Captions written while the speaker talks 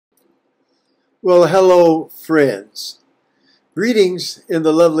Well, hello, friends. Greetings in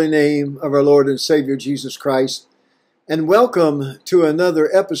the lovely name of our Lord and Savior Jesus Christ, and welcome to another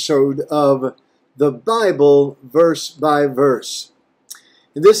episode of the Bible Verse by Verse.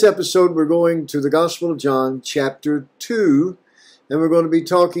 In this episode, we're going to the Gospel of John, chapter 2, and we're going to be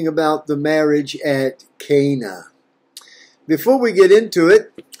talking about the marriage at Cana. Before we get into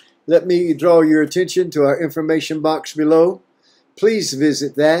it, let me draw your attention to our information box below. Please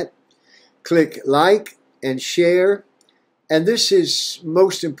visit that. Click like and share. And this is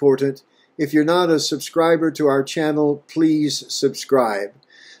most important. If you're not a subscriber to our channel, please subscribe.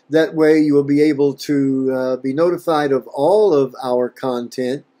 That way you will be able to be notified of all of our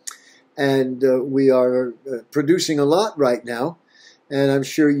content. And we are producing a lot right now. And I'm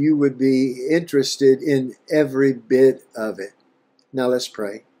sure you would be interested in every bit of it. Now let's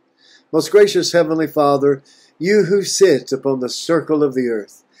pray. Most gracious Heavenly Father, you who sit upon the circle of the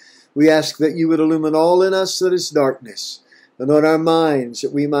earth, we ask that you would illumine all in us that is darkness. Anoint our minds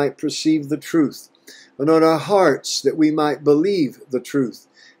that we might perceive the truth. Anoint our hearts that we might believe the truth.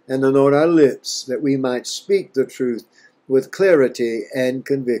 And anoint our lips that we might speak the truth with clarity and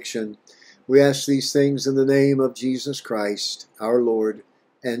conviction. We ask these things in the name of Jesus Christ, our Lord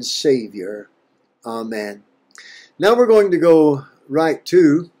and Savior. Amen. Now we're going to go right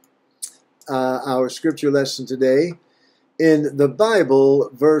to our scripture lesson today in the Bible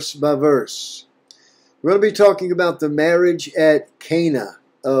verse by verse. We're going to be talking about the marriage at Cana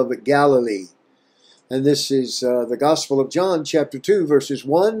of Galilee. And this is the Gospel of John, chapter 2, verses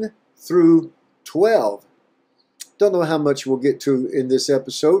 1 through 12. Don't know how much we'll get to in this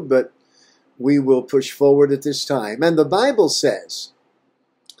episode, but we will push forward at this time. And the Bible says,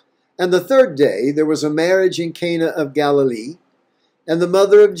 "And the third day there was a marriage in Cana of Galilee, and the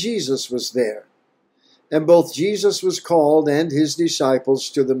mother of Jesus was there. And both Jesus was called and his disciples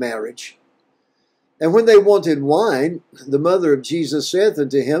to the marriage. And when they wanted wine, the mother of Jesus saith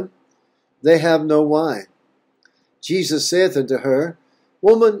unto him, They have no wine. Jesus saith unto her,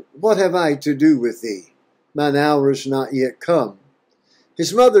 Woman, what have I to do with thee? Mine hour is not yet come.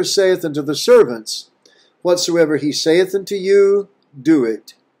 His mother saith unto the servants, Whatsoever he saith unto you, do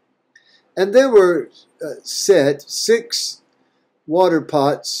it. And there were set 6 water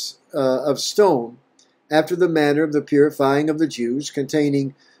pots of stone, after the manner of the purifying of the Jews,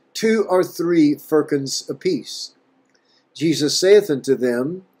 containing 2 or 3 firkins apiece. Jesus saith unto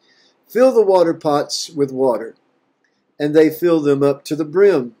them, Fill the water pots with water. And they filled them up to the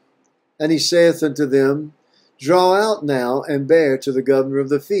brim. And he saith unto them, Draw out now, and bear to the governor of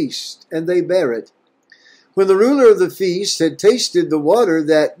the feast. And they bare it. When the ruler of the feast had tasted the water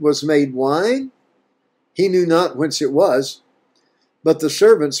that was made wine, he knew not whence it was, but the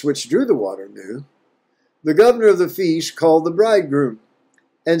servants which drew the water knew. The governor of the feast called the bridegroom,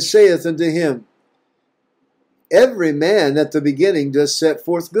 and saith unto him, Every man at the beginning does set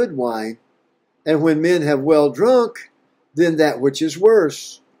forth good wine, and when men have well drunk, then that which is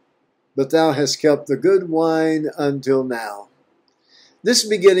worse. But thou hast kept the good wine until now. This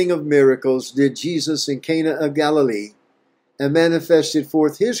beginning of miracles did Jesus in Cana of Galilee, and manifested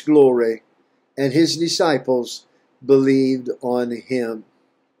forth his glory, and his disciples believed on him."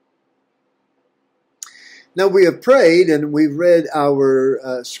 Now we have prayed and we've read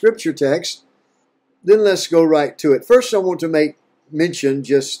our scripture text. Then let's go right to it. First, I want to make mention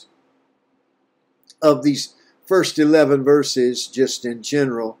just of these first 11 verses just in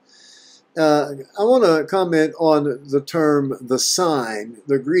general. I want to comment on the term the sign.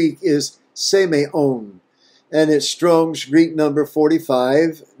 The Greek is semeon, and it's Strong's Greek number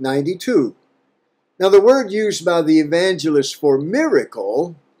 4592. Now the word used by the evangelist for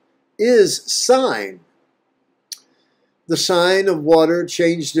miracle is sign. The sign of water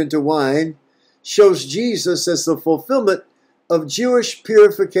changed into wine shows Jesus as the fulfillment of Jewish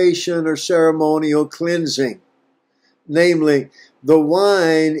purification or ceremonial cleansing. Namely, the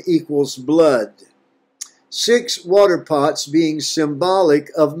wine equals blood. 6 water pots being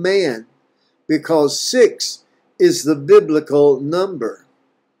symbolic of man, because 6 is the biblical number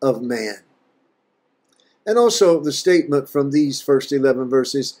of man. And also the statement from these first 11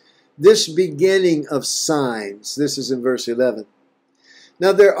 verses, this beginning of signs. This is in verse 11.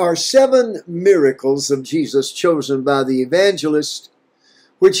 Now there are 7 miracles of Jesus chosen by the evangelist,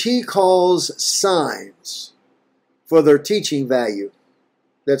 which he calls signs for their teaching value.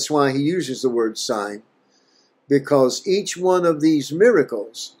 That's why he uses the word sign, because each one of these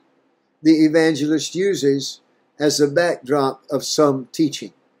miracles the evangelist uses as a backdrop of some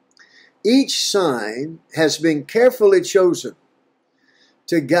teaching. Each sign has been carefully chosen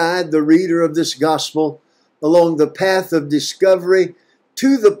to guide the reader of this gospel along the path of discovery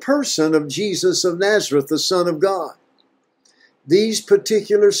to the person of Jesus of Nazareth, the Son of God. These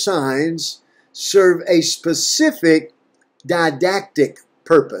particular signs serve a specific didactic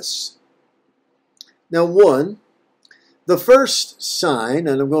purpose. Now, the first sign,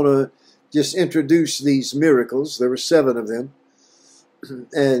 and I'm going to just introduce these miracles. There were 7 of them.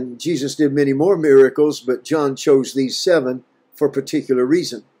 And Jesus did many more miracles, but John chose these 7 for a particular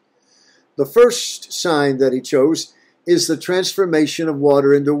reason. The first sign that he chose is the transformation of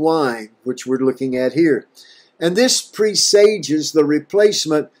water into wine, which we're looking at here. And this presages the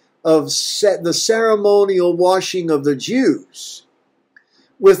replacement of the ceremonial washing of the Jews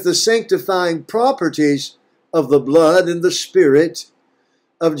with the sanctifying properties of the blood and the Spirit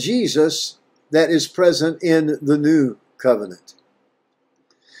of Jesus that is present in the new covenant.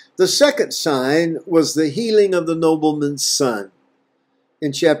 The second sign was the healing of the nobleman's son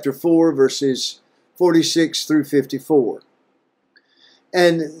in chapter 4, verses 46 through 54.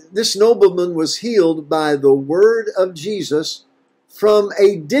 And this nobleman was healed by the word of Jesus from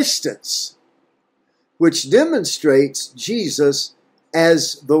a distance, which demonstrates Jesus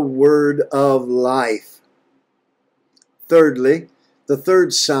as the word of life. Thirdly, the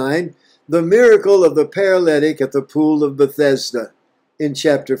third sign, the miracle of the paralytic at the pool of Bethesda in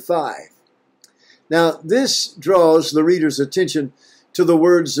chapter 5. Now, this draws the reader's attention to the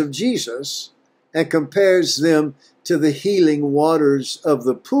words of Jesus and compares them to the healing waters of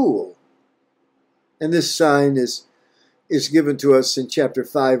the pool. And this sign is given to us in chapter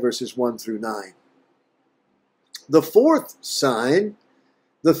 5, verses 1 through 9. The fourth sign,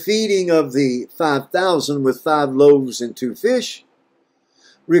 the feeding of the 5,000 with 5 loaves and 2 fish,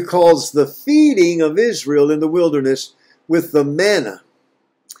 recalls the feeding of Israel in the wilderness with the manna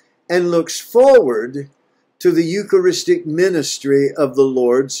and looks forward to the Eucharistic ministry of the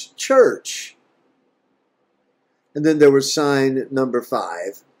Lord's church. And then there was sign number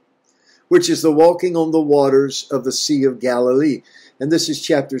 5, which is the walking on the waters of the Sea of Galilee. And this is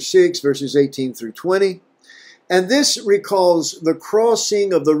chapter 6, verses 18 through 20. And this recalls the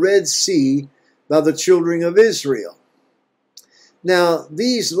crossing of the Red Sea by the children of Israel. Now,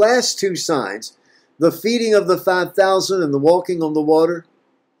 these last 2 signs, the feeding of the 5,000 and the walking on the water,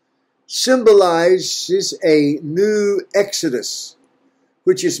 symbolizes a new exodus,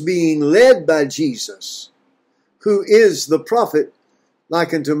 which is being led by Jesus, who is the prophet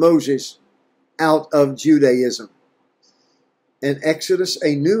likened to Moses out of Judaism. An exodus,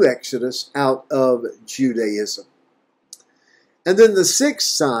 a new exodus out of Judaism. And then the sixth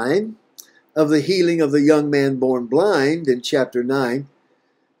sign of the healing of the young man born blind in chapter 9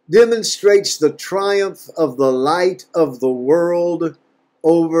 demonstrates the triumph of the light of the world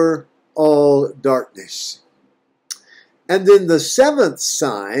over all darkness. And then the seventh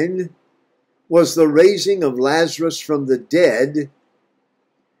sign was the raising of Lazarus from the dead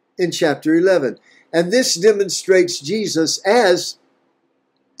in chapter 11. And this demonstrates Jesus as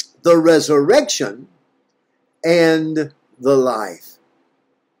the resurrection and the life.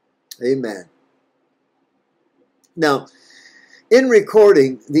 Amen. Now, in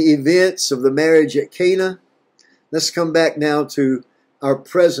recording the events of the marriage at Cana, let's come back now to our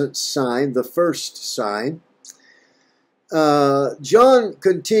present sign, the first sign. John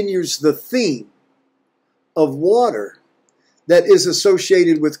continues the theme of water that is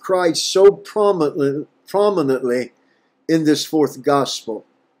associated with Christ so prominently in this fourth gospel.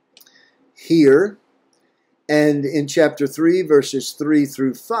 Here, and in chapter 3, verses 3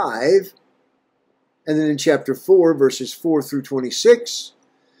 through 5, and then in chapter 4, verses 4 through 26,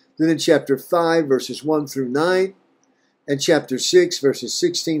 then in chapter 5, verses 1 through 9, and chapter 6, verses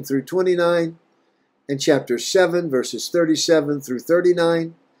 16 through 29, and chapter 7, verses 37 through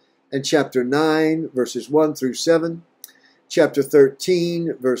 39, and chapter 9, verses 1 through 7, chapter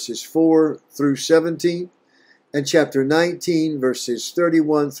 13, verses 4 through 17, and chapter 19, verses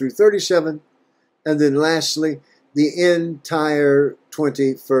 31 through 37, and then lastly, the entire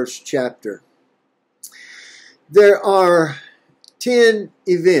 21st chapter. There are 10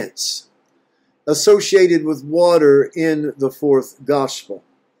 events associated with water in the fourth gospel.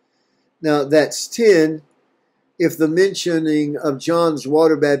 Now, that's 10 if the mentioning of John's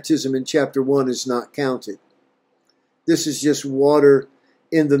water baptism in chapter 1 is not counted. This is just water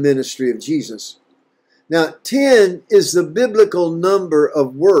in the ministry of Jesus. Now, 10 is the biblical number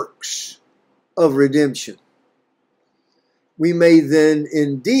of works of redemption. We may then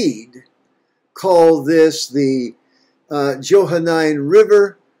indeed call this the Johannine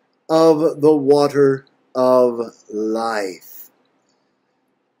River of the water of life.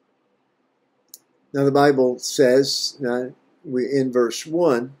 Now the Bible says, in verse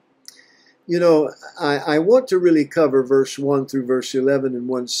 1, You know, I want to really cover verse 1 through verse 11 in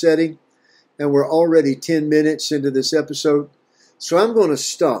one setting, and we're already 10 minutes into this episode. So I'm going to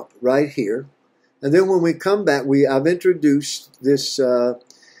stop right here. And then when we come back, I've introduced this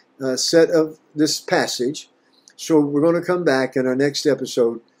set of this passage. So we're going to come back in our next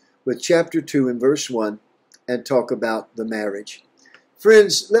episode with chapter 2 and verse 1 and talk about the marriage.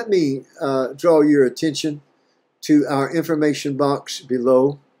 Friends, let me draw your attention to our information box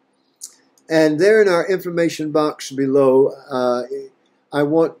below. And there in our information box below, I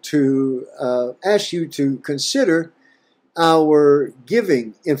want to ask you to consider our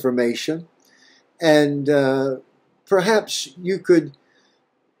giving information. And perhaps you could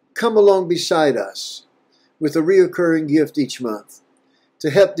come along beside us with a reoccurring gift each month to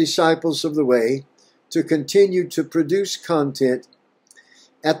help Disciples of the Way to continue to produce content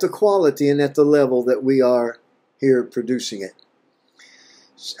at the quality and at the level that we are here producing it.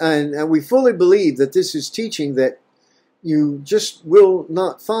 And we fully believe that this is teaching that you just will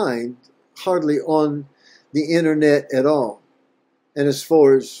not find hardly on the internet at all. And as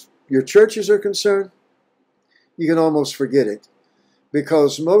far as your churches are concerned, you can almost forget it.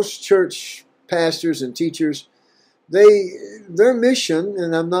 Because most church pastors and teachers, their mission,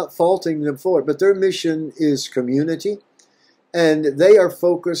 and I'm not faulting them for it, but their mission is community. And they are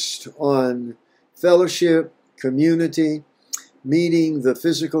focused on fellowship, community, meeting the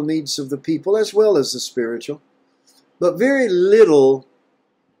physical needs of the people as well as the spiritual. But very little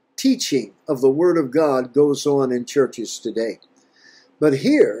teaching of the Word of God goes on in churches today. But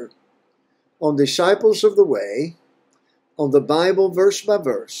here, on Disciples of the Way, on the Bible verse by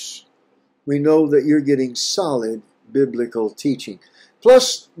verse, we know that you're getting solid biblical teaching.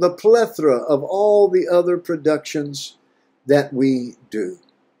 Plus the plethora of all the other productions that we do.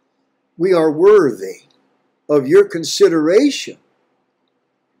 We are worthy of your consideration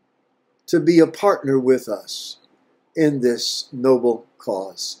to be a partner with us in this noble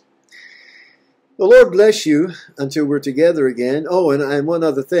cause. The Lord bless you until we're together again. Oh, and one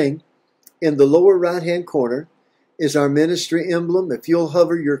other thing. In the lower right-hand corner is our ministry emblem. If you'll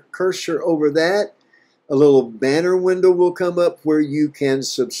hover your cursor over that, a little banner window will come up where you can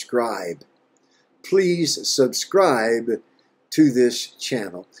subscribe. Please subscribe to this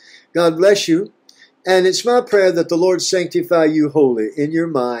channel. God bless you. And it's my prayer that the Lord sanctify you wholly in your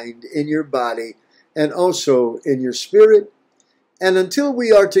mind, in your body, and also in your spirit. And until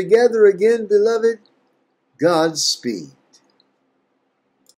we are together again, beloved, Godspeed.